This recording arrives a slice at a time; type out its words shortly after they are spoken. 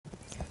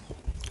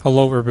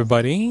Hello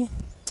everybody.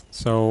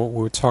 So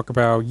we'll talk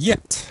about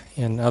yet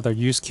another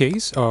use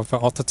case of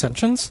alto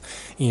tensions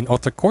in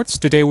alto chords.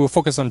 Today we'll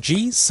focus on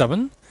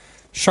G7,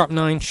 sharp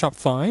 9, sharp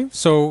 5.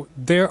 So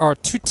there are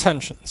two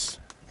tensions.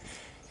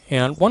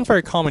 And one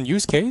very common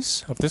use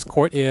case of this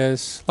chord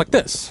is like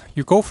this.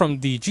 You go from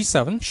the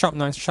G7, sharp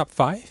 9, sharp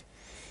 5,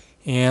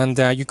 and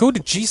you go to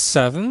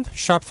G7,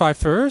 sharp 5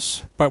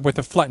 first, but with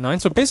a flat 9.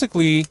 So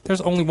basically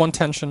there's only one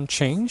tension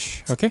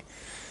change, okay?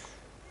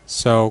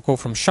 So go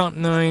from sharp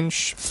 9,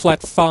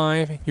 flat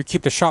 5, you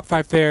keep the sharp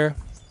 5 there,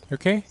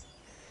 okay?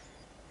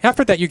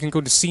 After that you can go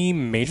to C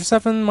major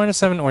 7, minor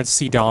 7, or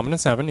C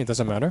dominant 7, it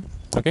doesn't matter,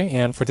 okay?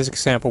 And for this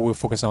example we'll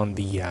focus on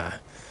the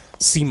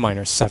C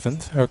minor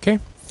 7th, okay?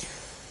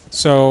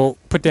 So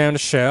put down the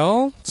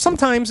shell.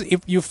 Sometimes if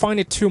you find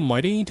it too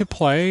muddy to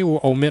play, we'll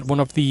omit one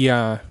of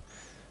the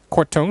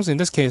chord tones. In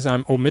this case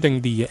I'm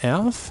omitting the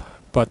F,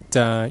 but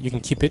you can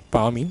keep it by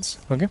all means,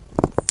 okay?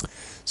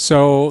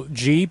 So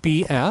G,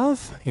 B,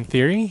 F in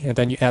theory, and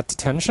then you add the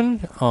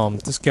tension.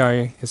 This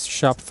guy is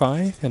sharp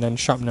 5 and then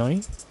sharp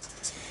 9.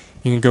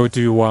 You can go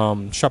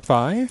to sharp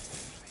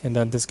 5 and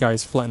then this guy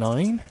is flat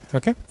 9.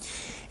 Okay,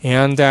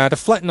 and the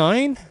flat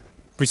 9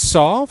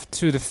 resolved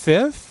to the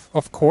 5th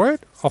of chord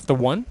of the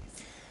 1.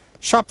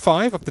 Sharp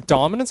 5 of the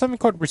dominant 7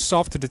 chord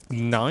resolved to the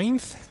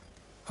 9th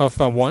of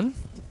 1.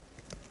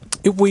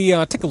 If we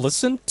take a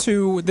listen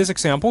to this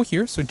example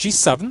here, so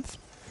G7th.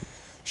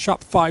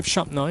 Sharp 5,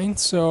 sharp 9,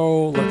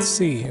 so let's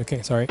see.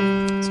 Okay, sorry.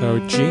 So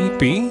G,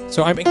 B.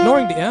 So I'm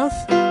ignoring the F.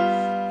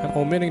 I'm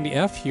omitting the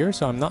F here,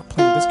 so I'm not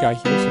playing this guy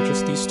here. So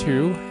just these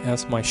two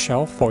as my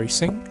shell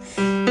voicing.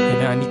 And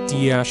then I need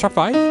the sharp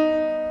 5.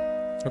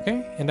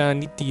 Okay, and then I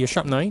need the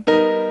sharp 9.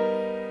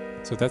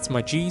 So that's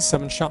my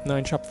G7, sharp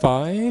 9, sharp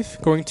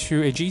 5. Going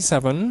to a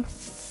G7,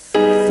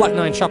 flat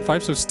 9, sharp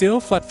 5, so still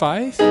flat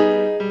 5.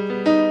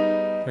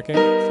 Okay,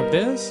 from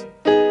this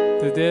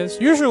to this.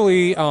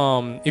 Usually,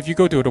 if you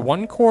go to the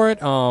 1 chord,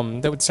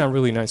 that would sound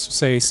really nice. So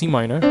say C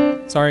minor.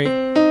 Sorry.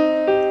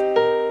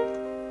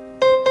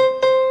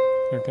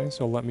 Okay,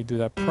 so let me do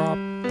that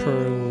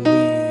properly.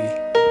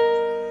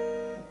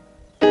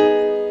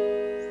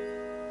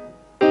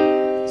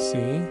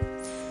 See?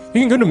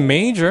 You can go to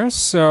major,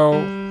 so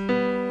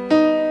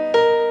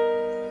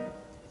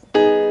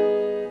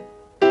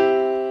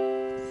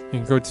you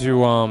can go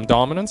to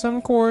dominant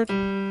 7 chord.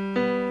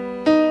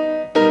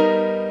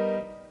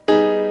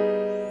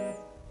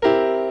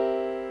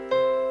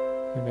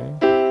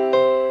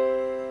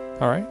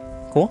 Alright,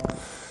 cool.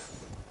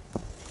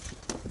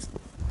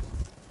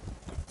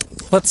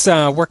 Let's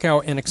work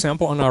out an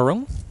example on our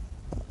own.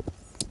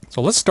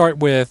 So let's start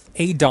with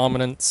A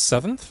dominant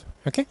 7th.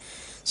 Okay,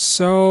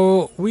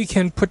 so we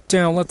can put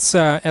down, let's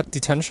add the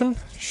tension,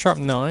 sharp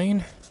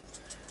 9,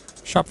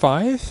 sharp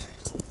 5,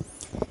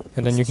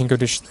 and then you can go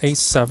to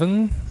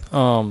A7.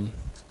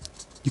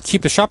 You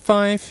keep the sharp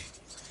 5,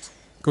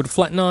 go to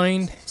flat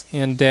 9,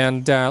 and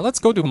then let's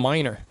go to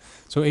minor.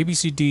 So A, B,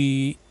 C,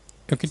 D,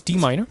 okay, D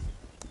minor.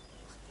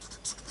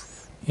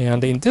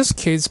 And in this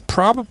case,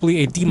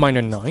 probably a D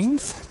minor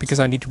 9th, because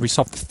I need to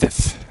resolve the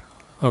 5th.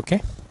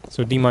 Okay,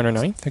 so D minor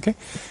 9th, okay.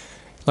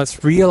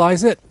 Let's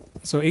realize it.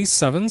 So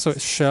A7, so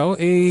it's shell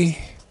A,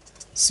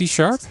 C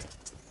sharp,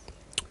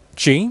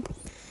 G,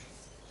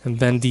 and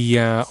then the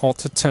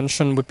alto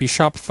tension would be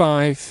sharp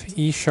 5,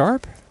 E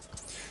sharp,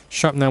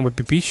 sharp 9 would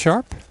be B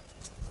sharp,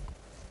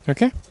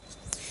 okay.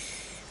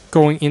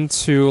 Going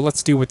into,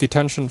 let's deal with the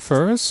tension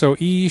first, so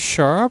E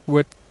sharp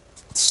would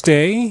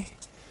stay,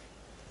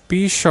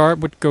 B sharp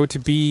would go to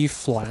B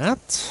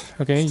flat.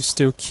 Okay, you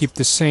still keep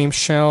the same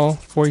shell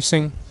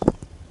voicing.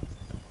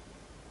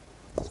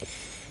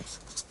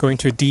 Going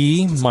to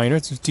D minor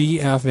to D,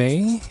 F,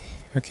 A.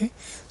 Okay,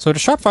 so the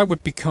sharp 5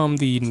 would become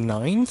the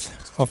 9th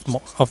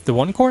of the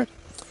 1 chord.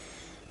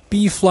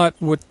 B flat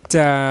would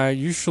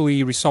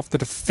usually resolve to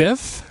the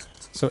 5th,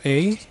 so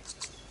A.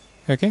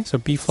 Okay, so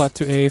B flat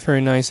to A,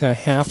 very nice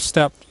half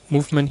step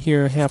movement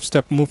here, half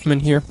step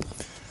movement here.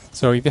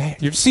 So if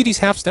you see these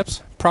half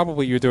steps,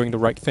 probably you're doing the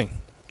right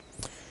thing.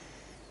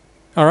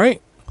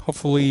 Alright,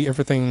 hopefully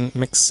everything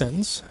makes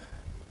sense.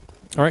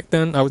 Alright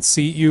then, I would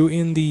see you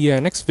in the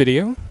next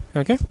video,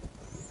 okay?